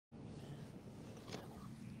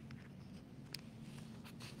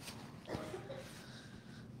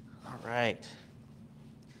right.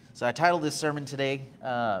 So I titled this sermon today,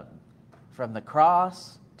 From the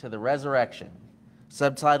Cross to the Resurrection.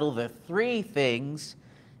 Subtitle, The Three Things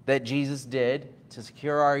That Jesus Did to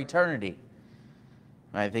Secure Our Eternity.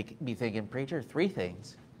 I be thinking, preacher, three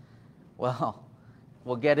things? Well,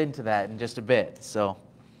 we'll get into that in just a bit.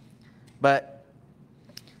 But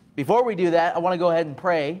before we do that, I want to go ahead and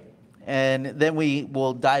pray, and then we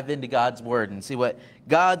will dive into God's Word and see what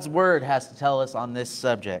God's Word has to tell us on this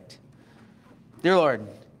subject. Dear Lord,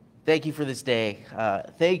 thank you for this day.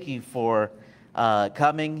 Thank you for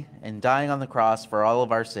coming and dying on the cross for all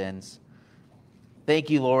of our sins. Thank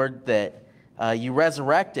you, Lord, that you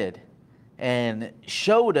resurrected and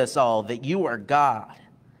showed us all that you are God,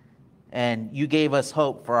 and you gave us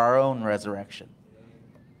hope for our own resurrection.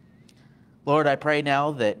 Lord, I pray now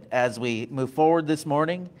that as we move forward this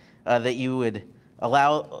morning, that you would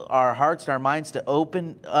allow our hearts and our minds to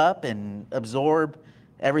open up and absorb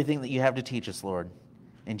everything that you have to teach us, Lord.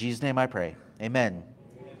 In Jesus' name I pray. Amen.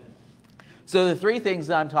 Amen. So the three things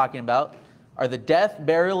that I'm talking about are the death,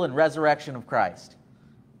 burial, and resurrection of Christ.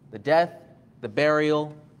 The death, the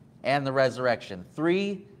burial, and the resurrection.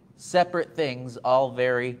 Three separate things, all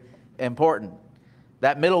very important.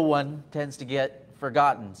 That middle one tends to get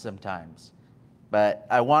forgotten sometimes. But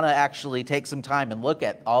I want to actually take some time and look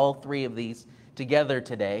at all three of these together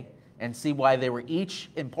today and see why they were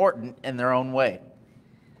each important in their own way.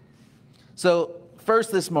 So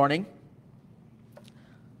first this morning,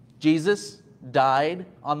 Jesus died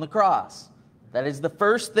on the cross. That is the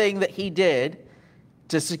first thing that he did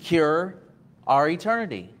to secure our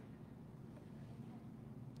eternity.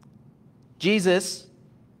 Jesus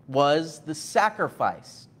was the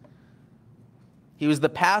sacrifice. He was the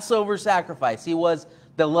Passover sacrifice. He was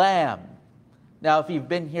the lamb. Now, if you've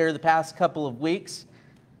been here the past couple of weeks,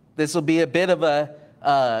 this will be a bit of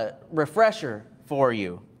a refresher for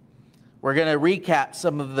you. We're going to recap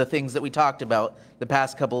some of the things that we talked about the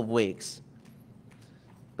past couple of weeks.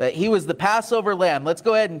 But he was the Passover lamb. Let's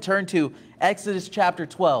go ahead and turn to Exodus chapter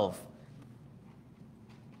 12.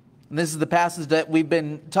 And this is the passage that we've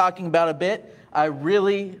been talking about a bit. I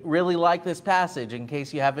really, really like this passage, in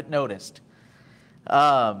case you haven't noticed.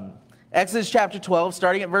 Exodus chapter 12,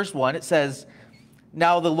 starting at verse 1, it says,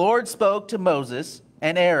 "Now the Lord spoke to Moses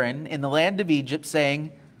and Aaron in the land of Egypt,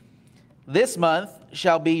 saying, 'This month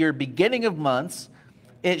shall be your beginning of months.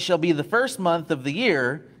 It shall be the first month of the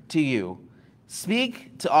year to you.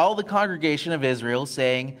 Speak to all the congregation of Israel,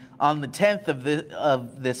 saying, on the 10th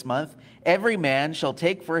of this month, every man shall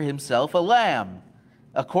take for himself a lamb,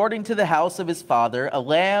 according to the house of his father, a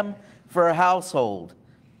lamb for a household.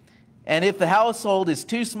 And if the household is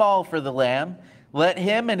too small for the lamb, let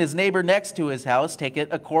him and his neighbor next to his house take it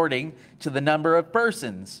according to the number of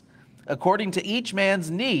persons. According to each man's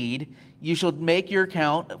need, you shall make your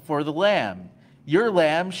count for the lamb. Your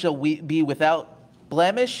lamb shall be without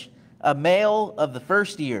blemish, a male of the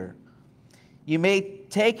first year. You may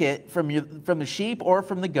take it from the sheep or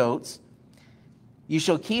from the goats. You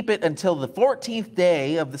shall keep it until the 14th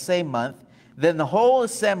day of the same month. Then the whole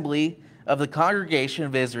assembly of the congregation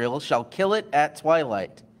of Israel shall kill it at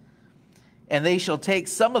twilight. And they shall take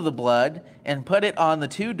some of the blood and put it on the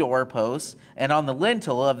two doorposts and on the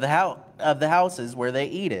lintel of the houses where they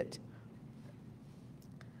eat it.'"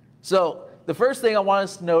 So the first thing I want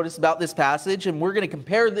us to notice about this passage, and we're going to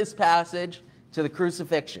compare this passage to the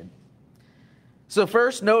crucifixion. So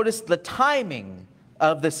first, notice the timing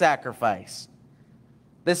of the sacrifice.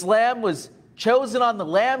 This lamb was chosen on the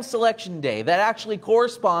lamb selection day. That actually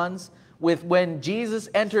corresponds with when Jesus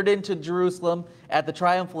entered into Jerusalem at the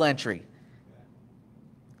triumphal entry.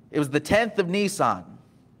 It was the 10th of Nisan.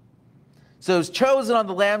 So it was chosen on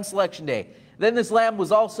the lamb selection day. Then this lamb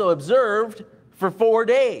was also observed for 4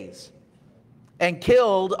 days and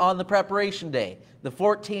killed on the preparation day, the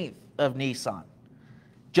 14th of Nisan.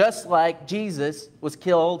 Just like Jesus was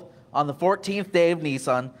killed on the 14th day of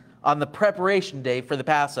Nisan on the preparation day for the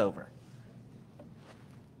Passover.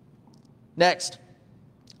 Next,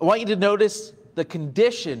 I want you to notice the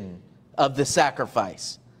condition of the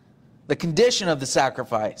sacrifice. The condition of the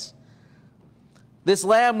sacrifice. This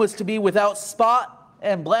lamb was to be without spot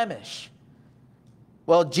and blemish.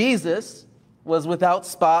 Well, Jesus was without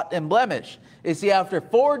spot and blemish. You see, after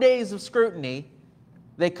 4 days of scrutiny,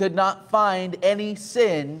 they could not find any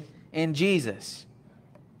sin in Jesus.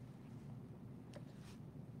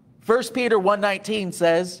 1 Peter 1:19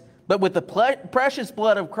 says, "But with the precious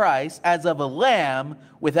blood of Christ, as of a lamb,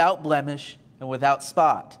 without blemish and without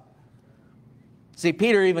spot." See,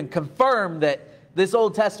 Peter even confirmed that this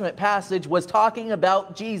Old Testament passage was talking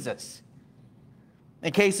about Jesus,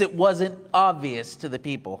 in case it wasn't obvious to the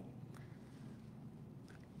people.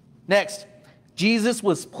 Next, Jesus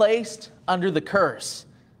was placed under the curse.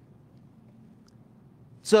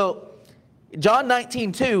 So, John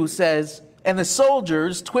 19:2 says, "And the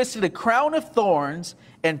soldiers twisted a crown of thorns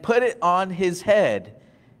and put it on his head,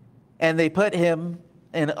 and they put him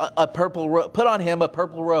in put on him a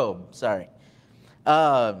purple robe." Sorry,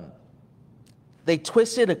 they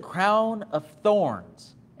twisted a crown of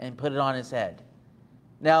thorns and put it on his head.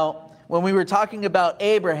 Now, when we were talking about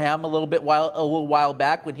Abraham a little while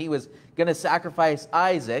back, when he was going to sacrifice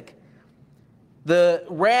Isaac, the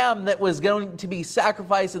ram that was going to be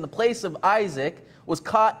sacrificed in the place of Isaac was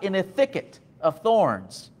caught in a thicket of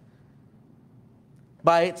thorns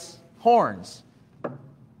by its horns.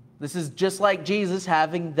 This is just like Jesus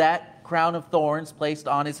having that crown of thorns placed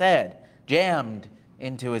on his head, jammed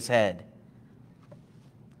into his head.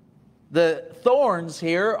 The thorns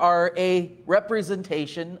here are a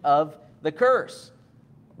representation of the curse.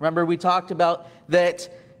 Remember, we talked about that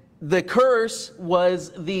the curse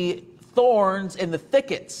was the thorns and the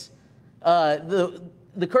thickets.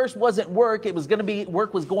 The curse wasn't work.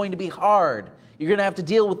 Work was going to be hard. You're going to have to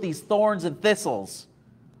deal with these thorns and thistles.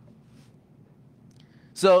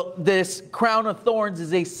 So this crown of thorns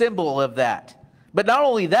is a symbol of that. But not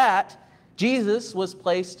only that, Jesus was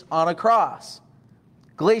placed on a cross.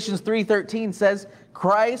 Galatians 3:13 says,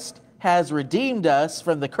 "Christ has redeemed us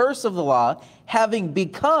from the curse of the law, having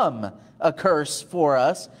become a curse for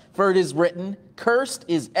us. For it is written, 'Cursed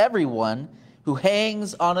is everyone who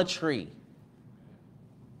hangs on a tree.'"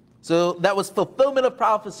 So that was fulfillment of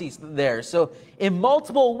prophecies there. So in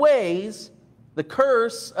multiple ways, the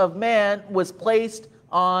curse of man was placed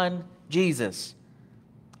on Jesus.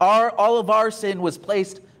 All of our sin was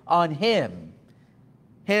placed on him.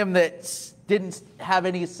 Him that didn't have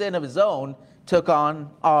any sin of his own took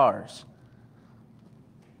on ours.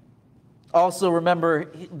 Also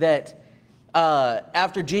remember that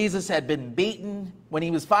after Jesus had been beaten, when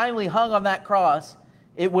he was finally hung on that cross,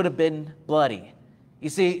 it would have been bloody. You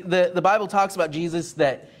see, the Bible talks about Jesus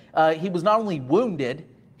that he was not only wounded,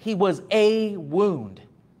 he was a wound.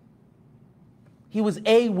 He was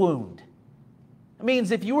a wound. It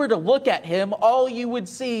means if you were to look at him, all you would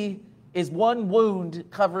see is one wound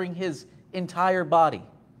covering his entire body.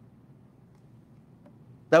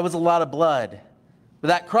 That was a lot of blood. But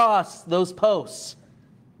that cross, those posts,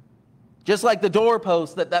 just like the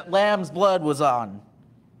doorpost that lamb's blood was on.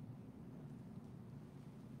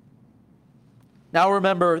 Now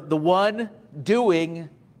remember, the one doing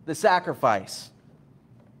the sacrifice.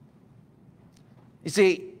 You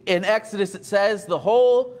see, in Exodus it says, "The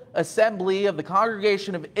whole assembly of the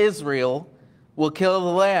congregation of Israel will kill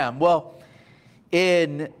the lamb." Well,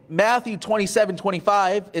 in Matthew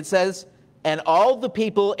 27:25 it says, "And all the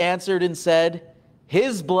people answered and said,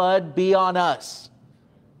 'His blood be on us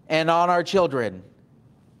and on our children.'"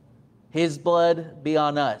 His blood be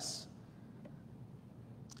on us.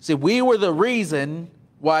 See, we were the reason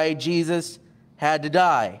why Jesus had to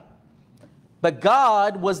die. But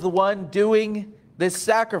God was the one doing this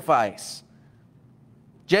sacrifice.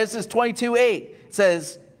 Genesis 22:8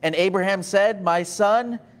 says, "And Abraham said, 'My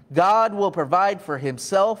son, God will provide for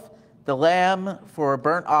himself the lamb for a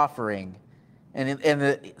burnt offering.'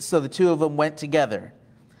 So the two of them went together."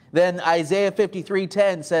 Then Isaiah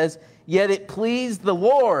 53:10 says, "Yet it pleased the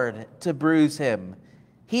Lord to bruise him.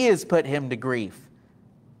 He has put him to grief.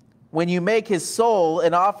 When you make his soul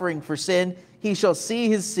an offering for sin, he shall see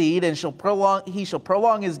his seed and he shall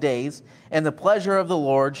prolong his days, and the pleasure of the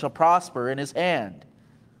Lord shall prosper in his hand."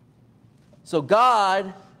 So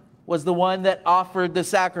God was the one that offered the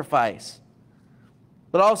sacrifice.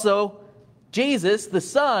 But also, Jesus, the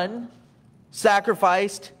Son,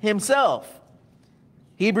 sacrificed himself.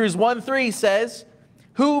 Hebrews 1:3 says,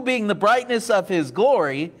 "Who being the brightness of his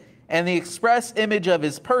glory and the express image of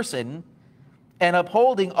his person, and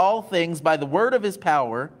upholding all things by the word of his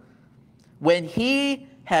power, when he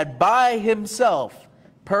had by himself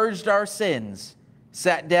purged our sins,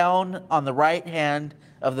 sat down on the right hand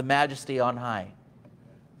of the majesty on high."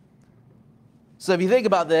 So if you think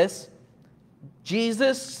about this,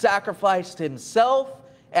 Jesus sacrificed himself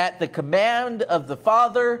at the command of the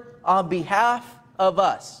Father on behalf of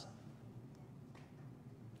us.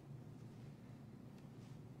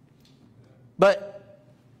 But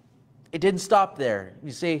it didn't stop there.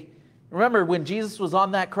 You see, remember when Jesus was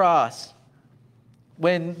on that cross,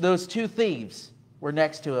 when those two thieves were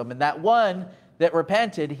next to him, and that one that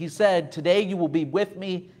repented, he said, "Today you will be with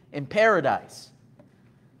me in paradise."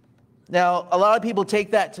 Now, a lot of people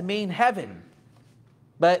take that to mean heaven,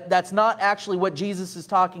 but that's not actually what Jesus is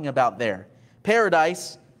talking about there.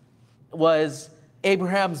 Paradise was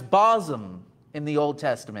Abraham's bosom in the Old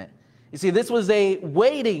Testament. You see, this was a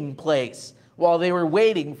waiting place while they were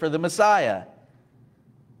waiting for the Messiah.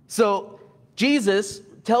 So Jesus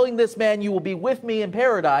telling this man, "You will be with me in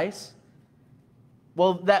paradise,"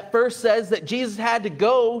 well, that verse says that Jesus had to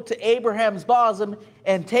go to Abraham's bosom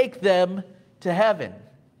and take them to heaven.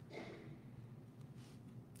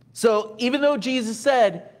 So even though Jesus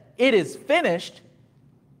said, "It is finished,"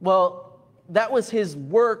 well, that was his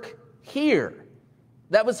work here.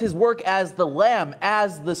 That was his work as the lamb,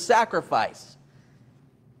 as the sacrifice.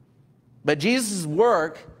 But Jesus'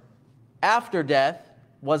 work after death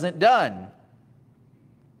wasn't done.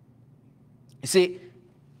 You see,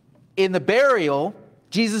 in the burial,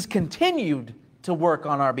 Jesus continued to work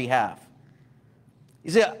on our behalf.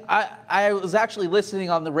 You see, I was actually listening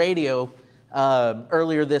on the radio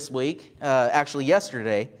earlier this week, actually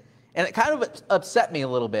yesterday, and it kind of upset me a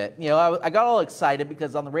little bit. You know, I got all excited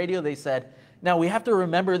because on the radio they said, "Now we have to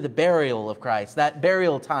remember the burial of Christ, that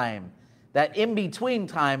burial time, that in-between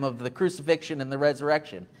time of the crucifixion and the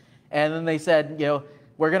resurrection." And then they said, you know,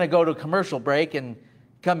 "We're going to go to a commercial break and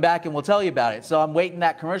come back and we'll tell you about it." So I'm waiting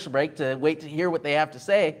that commercial break to wait to hear what they have to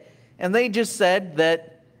say. And they just said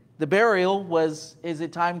that the burial is a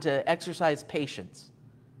time to exercise patience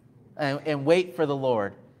and wait for the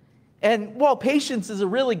Lord. And while patience is a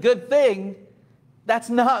really good thing, that's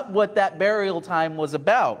not what that burial time was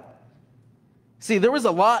about. See, there was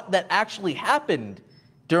a lot that actually happened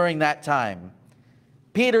during that time.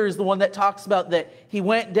 Peter is the one that talks about that he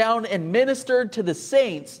went down and ministered to the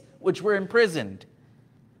saints which were imprisoned.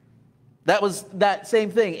 That was that same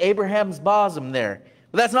thing, Abraham's bosom there.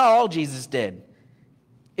 But that's not all Jesus did.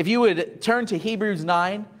 If you would turn to Hebrews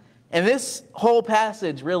 9, and this whole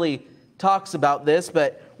passage really talks about this,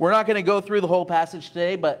 but we're not going to go through the whole passage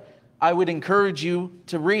today, but I would encourage you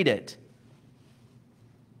to read it.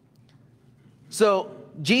 So,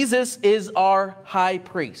 Jesus is our high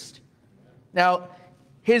priest. Now,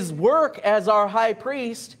 his work as our high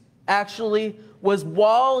priest actually was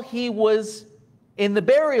while he was in the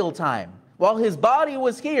burial time. While his body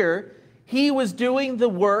was here, he was doing the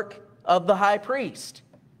work of the high priest.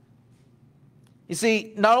 You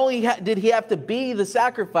see, not only did he have to be the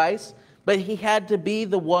sacrifice, but he had to be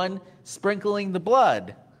the one sprinkling the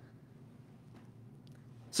blood.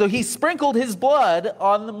 So he sprinkled his blood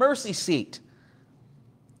on the mercy seat.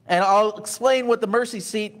 And I'll explain what the mercy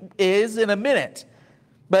seat is in a minute.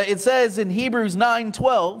 But it says in Hebrews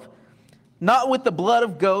 9:12, "Not with the blood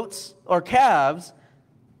of goats or calves,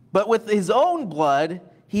 but with his own blood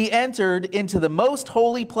he entered into the most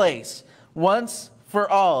holy place once for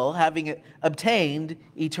all, having obtained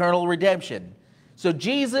eternal redemption." So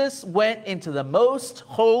Jesus went into the most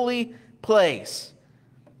holy place.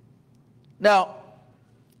 Now,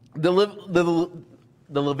 the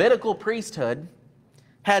Levitical priesthood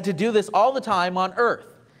had to do this all the time on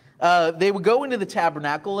earth. They would go into the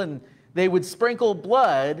tabernacle and they would sprinkle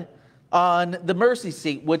blood on the mercy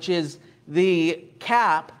seat, which is the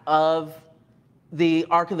cap of the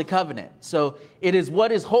Ark of the Covenant. So it is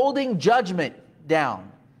what is holding judgment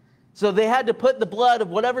down. So they had to put the blood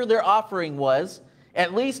of whatever their offering was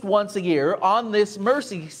at least once a year on this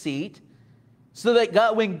mercy seat, so that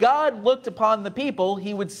God, when God looked upon the people,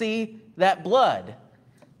 he would see that blood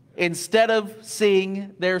instead of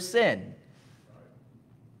seeing their sin.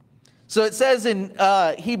 So it says in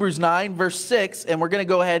Hebrews 9, verse 6, and we're going to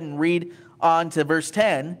go ahead and read on to verse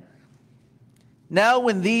 10. "Now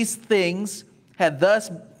when these things had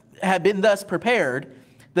been thus prepared,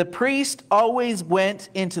 the priest always went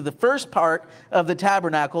into the first part of the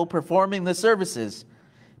tabernacle performing the services.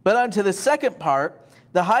 But unto the second part,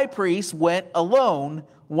 the high priest went alone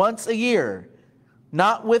once a year,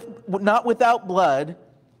 not without blood,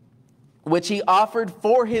 which he offered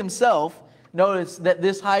for himself." Notice that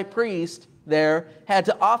this high priest there had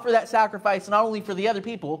to offer that sacrifice not only for the other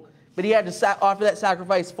people, but he had to offer that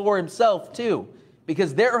sacrifice for himself too,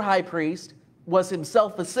 because their high priest was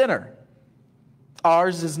himself a sinner.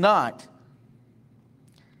 Ours is not.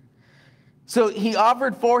 So he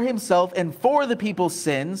offered for himself and for the people's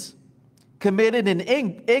sins committed in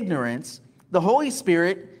ignorance, the Holy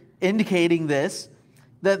Spirit indicating this,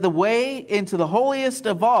 that the way into the holiest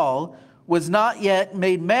of all was not yet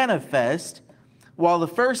made manifest while the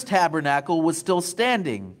first tabernacle was still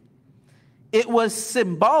standing. It was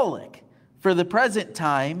symbolic for the present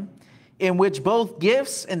time, in which both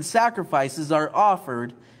gifts and sacrifices are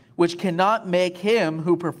offered, which cannot make him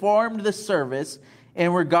who performed the service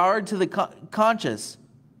in regard to the conscience,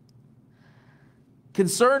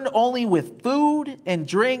 concerned only with food and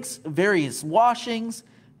drinks, various washings,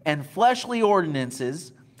 and fleshly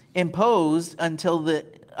ordinances imposed until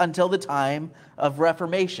the time of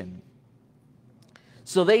Reformation.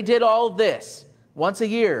 So they did all of this once a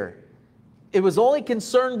year. It was only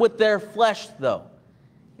concerned with their flesh, though.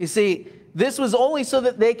 You see, this was only so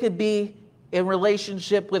that they could be in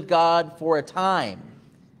relationship with God for a time.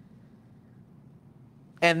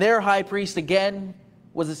 And their high priest, again,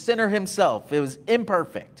 was a sinner himself. It was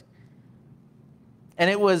imperfect. And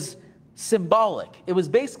it was symbolic. It was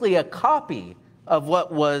basically a copy of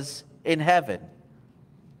what was in heaven.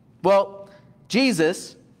 Well,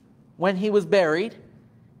 Jesus, when he was buried,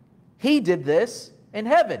 he did this in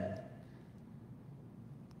heaven.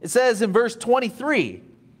 It says in verse 23,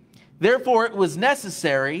 therefore it was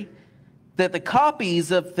necessary that the copies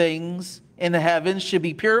of things in the heavens should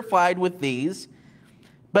be purified with these,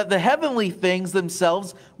 but the heavenly things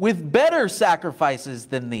themselves with better sacrifices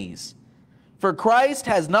than these. For Christ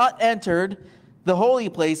has not entered the holy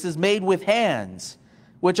places made with hands,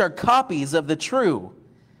 which are copies of the true,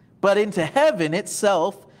 but into heaven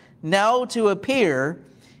itself, now to appear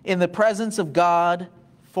in the presence of God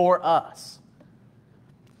for us.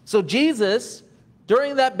 So Jesus,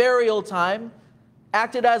 during that burial time,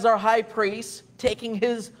 acted as our high priest, taking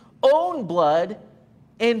his own blood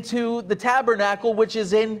into the tabernacle, which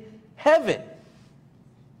is in heaven.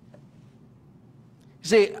 You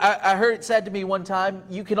see, I heard it said to me one time,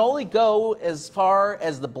 you can only go as far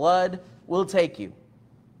as the blood will take you.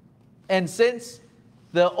 And since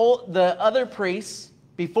the other priests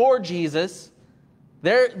before Jesus,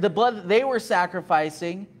 the blood that they were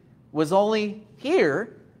sacrificing was only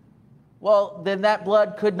here, well, then that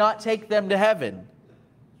blood could not take them to heaven.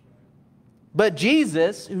 But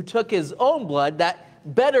Jesus, who took his own blood, that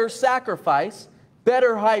better sacrifice,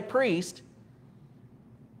 better high priest,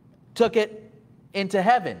 took it into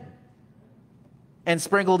heaven and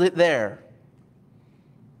sprinkled it there.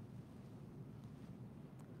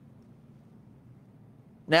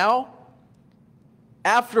 Now,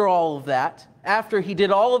 after all of that, after he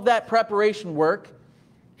did all of that preparation work,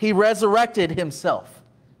 he resurrected himself.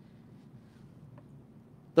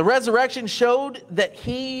 The resurrection showed that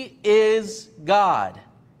he is God.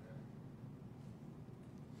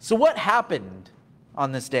 So what happened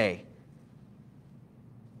on this day?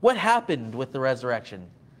 What happened with the resurrection?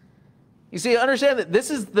 You see, understand that this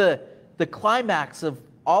is the climax of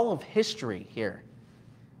all of history here.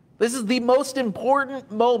 This is the most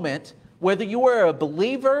important moment, whether you were a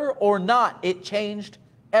believer or not. It changed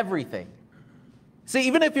everything. See,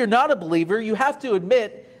 even if you're not a believer, you have to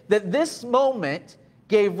admit that this moment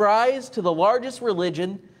gave rise to the largest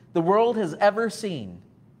religion the world has ever seen.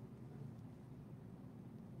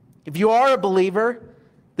 If you are a believer,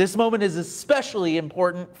 this moment is especially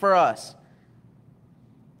important for us.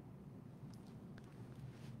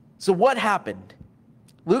 So what happened?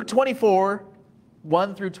 Luke 24,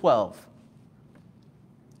 1 through 12.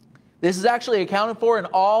 This is actually accounted for in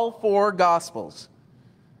all four Gospels.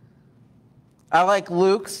 I like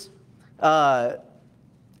Luke's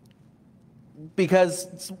because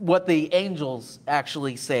it's what the angels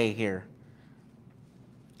actually say here.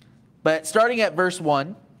 But starting at verse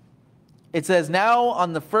 1, it says, now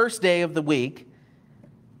on the first day of the week,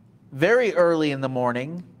 very early in the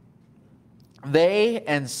morning, they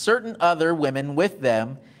and certain other women with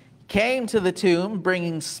them came to the tomb,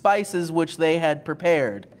 bringing spices which they had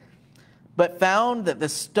prepared, but found the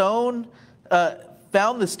stone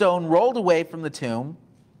rolled away from the tomb.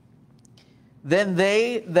 Then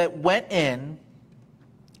they that went in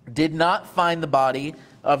did not find the body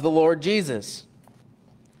of the Lord Jesus.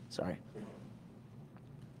 Sorry.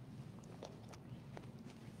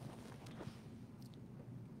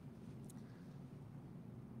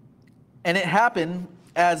 And it happened,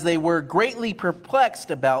 as they were greatly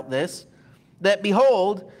perplexed about this, that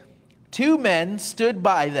behold, two men stood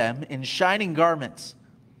by them in shining garments.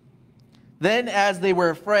 Then as they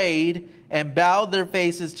were afraid and bowed their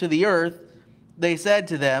faces to the earth, they said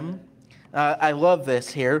to them, I love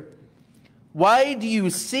this here, why do you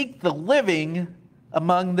seek the living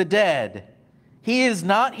among the dead? He is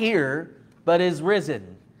not here, but is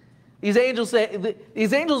risen. These angels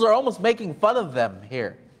are almost making fun of them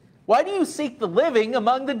here. Why do you seek the living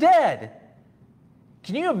among the dead?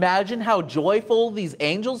 Can you imagine how joyful these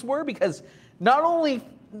angels were? Because not only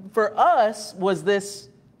for us was this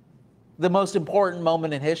the most important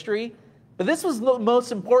moment in history, but this was the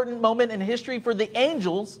most important moment in history for the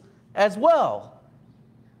angels as well.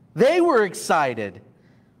 They were excited.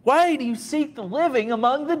 Why do you seek the living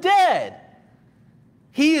among the dead?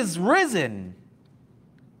 He is risen.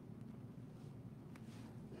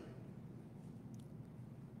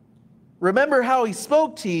 Remember how he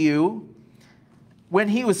spoke to you when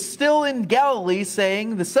he was still in Galilee,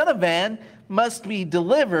 saying, the Son of Man must be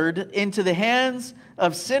delivered into the hands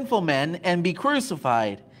of sinful men and be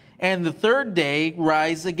crucified, and the third day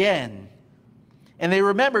rise again." And they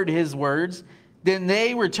remembered his words. Then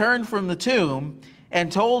they returned from the tomb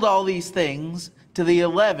and told all these things to the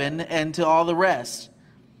 11 and to all the rest.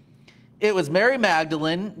 It was Mary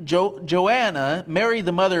Magdalene, Joanna, Mary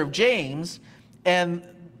the mother of James, and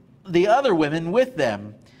the other women with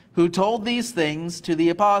them, who told these things to the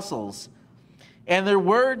apostles. And their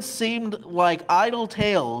words seemed like idle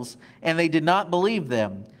tales, and they did not believe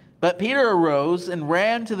them. But Peter arose and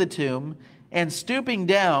ran to the tomb, and stooping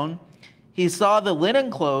down, he saw the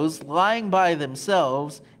linen clothes lying by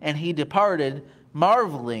themselves, and he departed,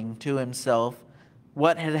 marveling to himself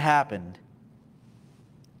what had happened.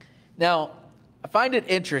 Now, I find it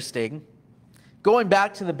interesting, going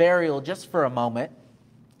back to the burial just for a moment,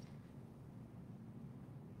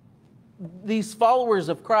 these followers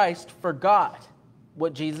of Christ forgot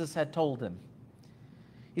what Jesus had told them.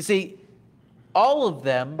 You see, all of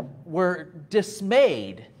them were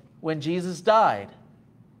dismayed when Jesus died.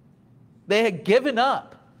 They had given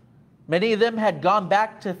up. Many of them had gone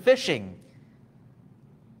back to fishing.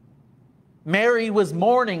 Mary was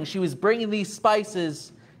mourning. She was bringing these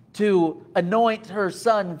spices to anoint her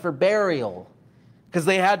son for burial because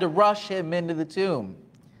they had to rush him into the tomb.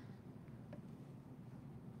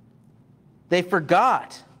 They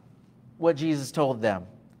forgot what Jesus told them.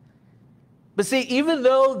 But see, even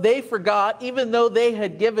though they forgot, even though they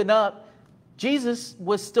had given up, Jesus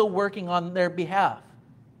was still working on their behalf.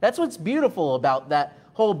 That's what's beautiful about that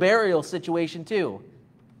whole burial situation too.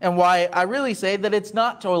 And why I really say that it's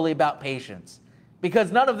not totally about patience,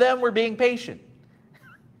 because none of them were being patient.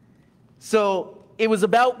 So it was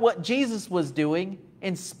about what Jesus was doing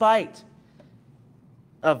in spite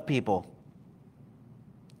of people.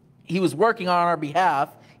 He was working on our behalf,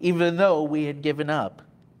 even though we had given up.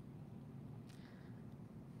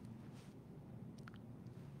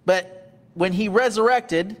 But when he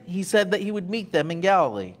resurrected, he said that he would meet them in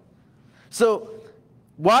Galilee. So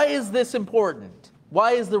why is this important?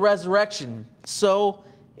 Why is the resurrection so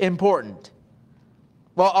important?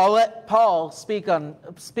 Well, I'll let Paul speak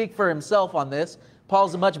for himself on this.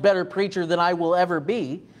 Paul's a much better preacher than I will ever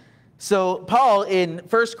be. So Paul in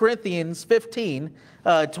 1 Corinthians 15,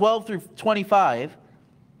 12 through 25,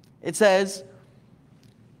 it says,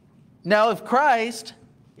 "Now if Christ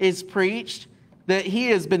is preached that he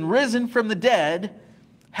has been risen from the dead,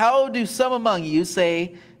 how do some among you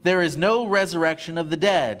say there is no resurrection of the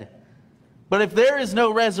dead? But if there is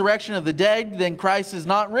no resurrection of the dead, then Christ is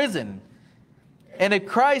not risen. And if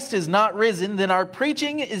Christ is not risen, then our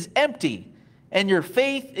preaching is empty, and your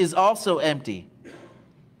faith is also empty.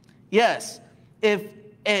 Yes,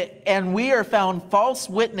 and we are found false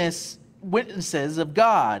witnesses of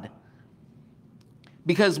God,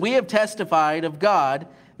 because we have testified of God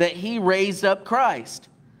that he raised up Christ,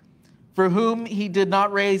 for whom he did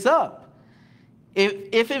not raise up,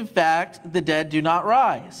 if in fact the dead do not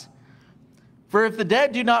rise. For if the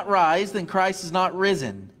dead do not rise, then Christ is not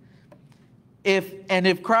risen.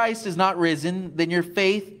 If Christ is not risen, then your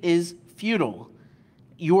faith is futile.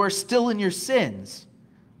 You are still in your sins.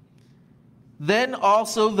 Then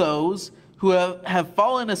also those who have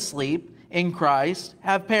fallen asleep in Christ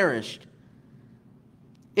have perished.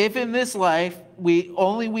 If in this life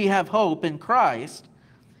we have hope in Christ,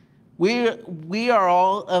 we are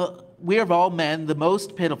of all men the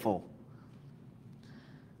most pitiful.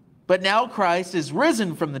 But now Christ is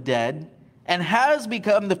risen from the dead and has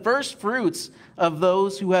become the first fruits of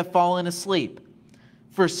those who have fallen asleep.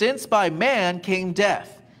 For since by man came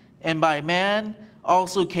death, and by man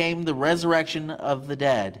also came the resurrection of the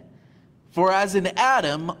dead. For as in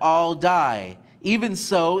Adam all die, even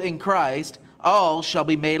so in Christ all shall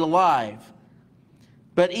be made alive.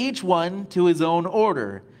 But each one to his own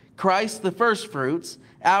order. Christ the firstfruits,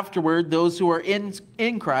 afterward those who are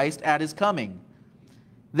in Christ at his coming.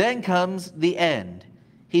 Then comes the end.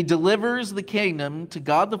 He delivers the kingdom to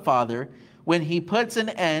God the Father when he puts an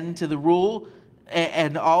end to the rule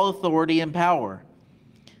and all authority and power.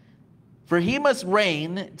 For he must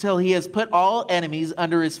reign till he has put all enemies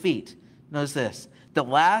under his feet. Notice this. The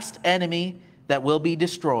last enemy that will be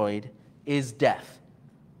destroyed is death.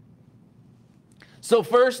 So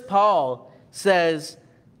first Paul says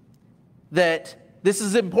that this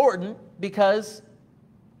is important because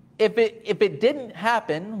if it didn't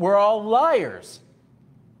happen, we're all liars.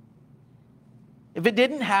 If it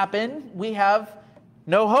didn't happen, we have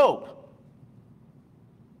no hope.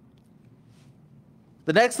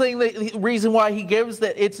 The next thing, the reason why he gives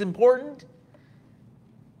that it's important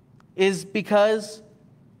is because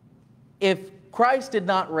if Christ did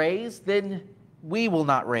not raise, then we will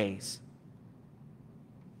not raise.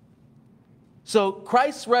 So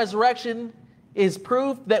Christ's resurrection is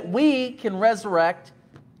proof that we can resurrect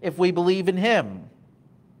if we believe in him.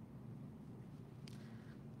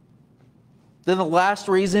 Then the last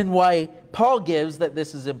reason why Paul gives that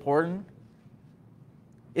this is important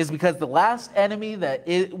is because the last enemy that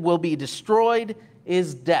it will be destroyed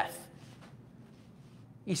is death.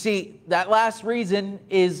 You see, that last reason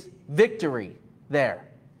is victory there.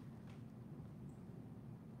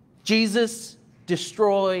 Jesus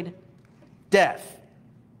destroyed death.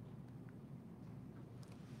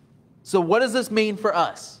 So what does this mean for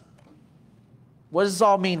us? What does this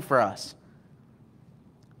all mean for us?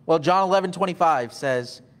 Well, John 11:25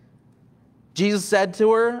 says, Jesus said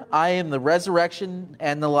to her, I am the resurrection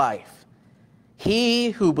and the life. He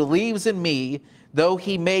who believes in me, though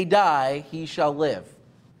he may die, he shall live.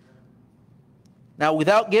 Now,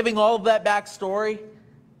 without giving all of that backstory,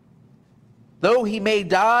 though he may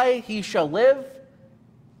die, he shall live,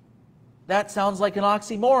 that sounds like an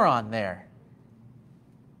oxymoron there.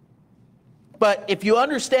 But if you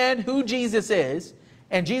understand who Jesus is,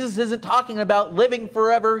 and Jesus isn't talking about living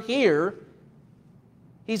forever here,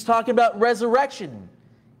 he's talking about resurrection.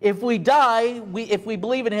 If we die, if we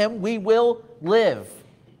believe in him, we will live.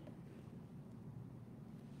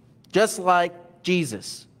 Just like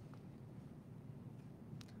Jesus.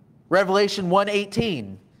 Revelation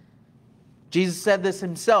 1:18. Jesus said this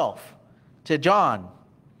himself to John.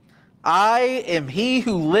 I am he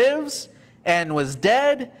who lives and was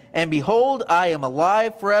dead, and behold, I am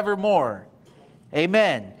alive forevermore.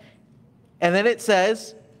 Amen. And then it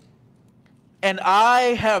says, and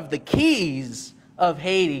I have the keys of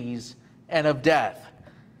Hades and of death.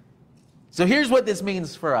 So here's what this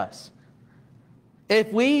means for us.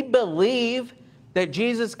 If we believe that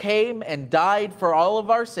Jesus came and died for all of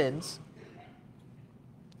our sins,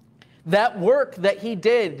 that work that he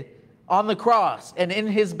did on the cross and in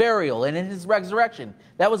his burial and in his resurrection,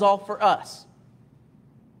 that was all for us.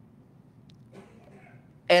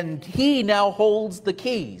 And he now holds the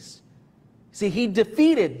keys. See, he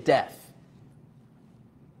defeated death.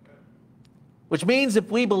 Which means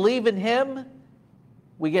if we believe in him,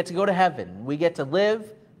 we get to go to heaven. We get to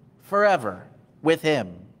live forever with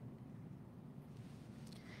him.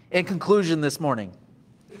 In conclusion this morning,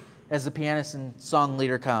 as the pianist and song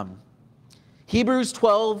leader come, Hebrews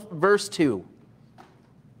 12, verse 2.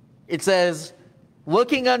 It says,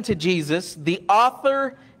 looking unto Jesus, the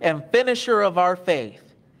author and finisher of our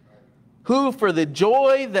faith, who for the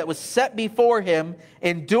joy that was set before him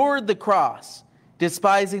endured the cross,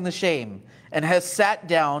 despising the shame, and has sat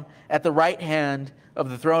down at the right hand of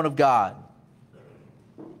the throne of God.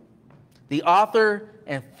 The author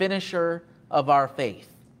and finisher of our faith.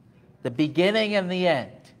 The beginning and the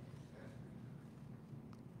end.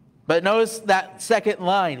 But notice that second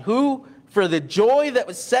line. Who, for the joy that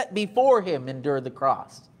was set before him, endured the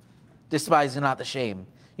cross, despising not the shame.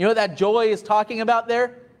 You know what that joy is talking about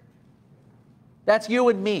there? That's you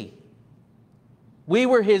and me. We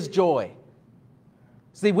were his joy.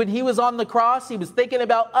 See, when he was on the cross, he was thinking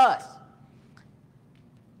about us.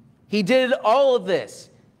 He did all of this.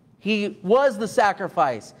 He was the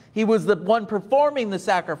sacrifice. He was the one performing the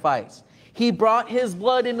sacrifice. He brought his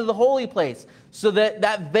blood into the holy place so that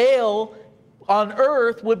that veil on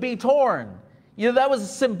earth would be torn. You know, that was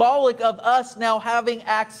symbolic of us now having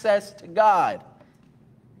access to God.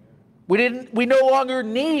 We no longer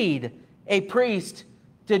need a priest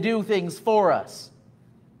to do things for us.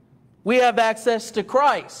 We have access to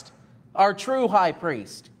Christ, our true high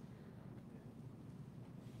priest.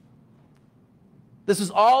 This was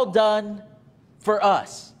all done for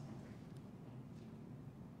us.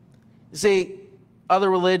 You see, other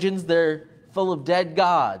religions, they're full of dead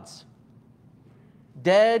gods.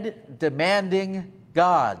 Dead, demanding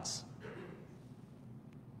gods.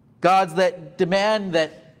 Gods that demand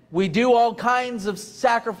that we do all kinds of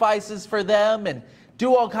sacrifices for them and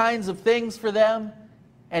do all kinds of things for them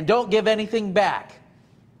and don't give anything back.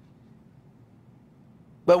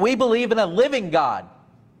 But we believe in a living God.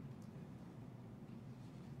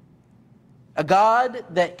 A God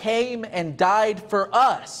that came and died for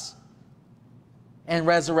us and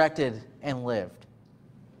resurrected and lived.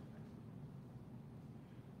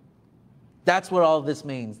 That's what all this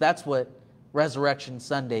means. That's what Resurrection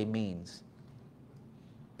Sunday means.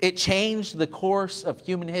 It changed the course of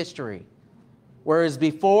human history. Whereas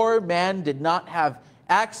before, man did not have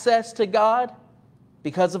access to God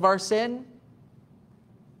because of our sin,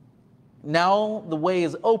 now the way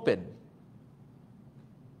is open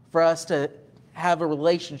for us to have a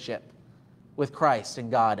relationship with Christ and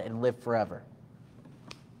God and live forever.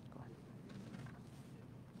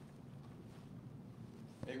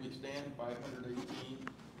 May we stand 500.